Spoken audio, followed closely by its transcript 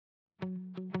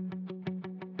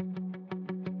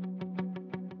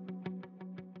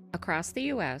Across the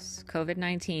U.S.,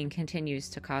 COVID-19 continues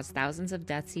to cause thousands of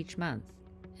deaths each month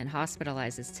and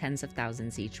hospitalizes tens of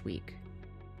thousands each week.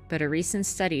 But a recent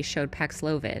study showed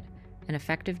Paxlovid, an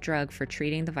effective drug for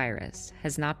treating the virus,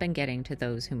 has not been getting to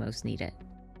those who most need it.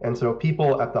 And so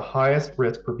people at the highest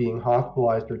risk for being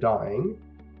hospitalized or dying,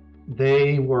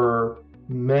 they were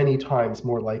many times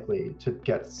more likely to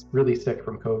get really sick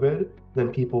from COVID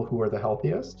than people who are the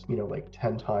healthiest, like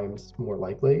 10 times more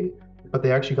likely. But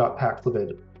they actually got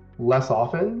Paxlovid less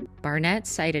often. Barnett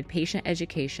cited patient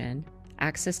education,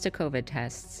 access to COVID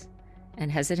tests,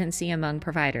 and hesitancy among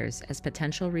providers as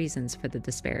potential reasons for the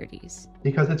disparities.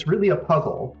 Because it's really a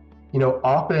puzzle.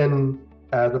 Often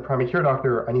as a primary care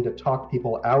doctor, I need to talk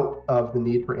people out of the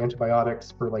need for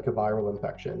antibiotics for like a viral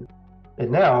infection. And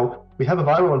now we have a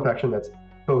viral infection that's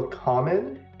both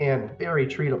common and very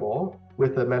treatable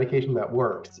with a medication that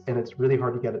works, and it's really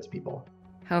hard to get it to people.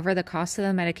 However, the cost of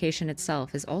the medication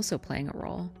itself is also playing a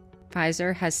role.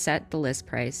 Pfizer has set the list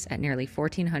price at nearly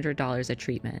 $1,400 a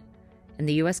treatment, and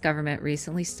the U.S. government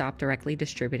recently stopped directly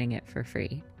distributing it for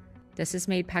free. This has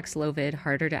made Paxlovid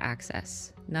harder to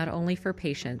access, not only for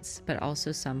patients, but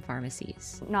also some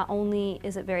pharmacies. Not only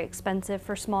is it very expensive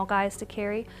for small guys to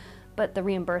carry, but the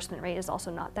reimbursement rate is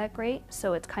also not that great,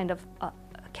 so it's kind of a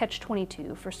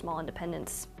catch-22 for small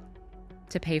independents.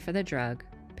 To pay for the drug,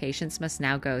 patients must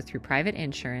now go through private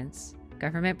insurance,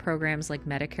 government programs like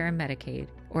Medicare and Medicaid,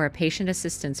 or a patient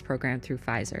assistance program through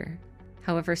Pfizer.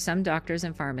 However, some doctors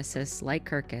and pharmacists, like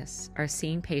Kirkus, are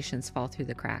seeing patients fall through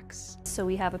the cracks. So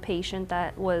we have a patient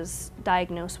that was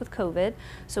diagnosed with COVID,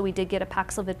 so we did get a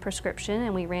Paxlovid prescription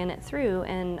and we ran it through,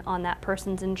 and on that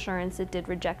person's insurance it did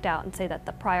reject out and say that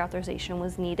the prior authorization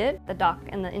was needed. The doc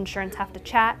and the insurance have to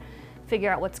chat, figure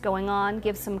out what's going on,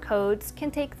 give some codes.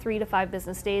 Can take 3 to 5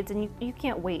 business days, and you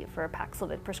can't wait for a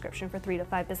Paxlovid prescription for 3 to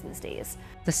 5 business days.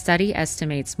 The study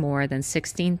estimates more than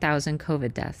 16,000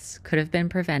 COVID deaths could have been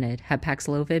prevented had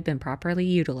Paxlovid been properly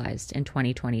utilized in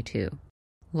 2022.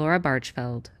 Laura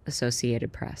Bargfeld,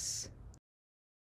 Associated Press.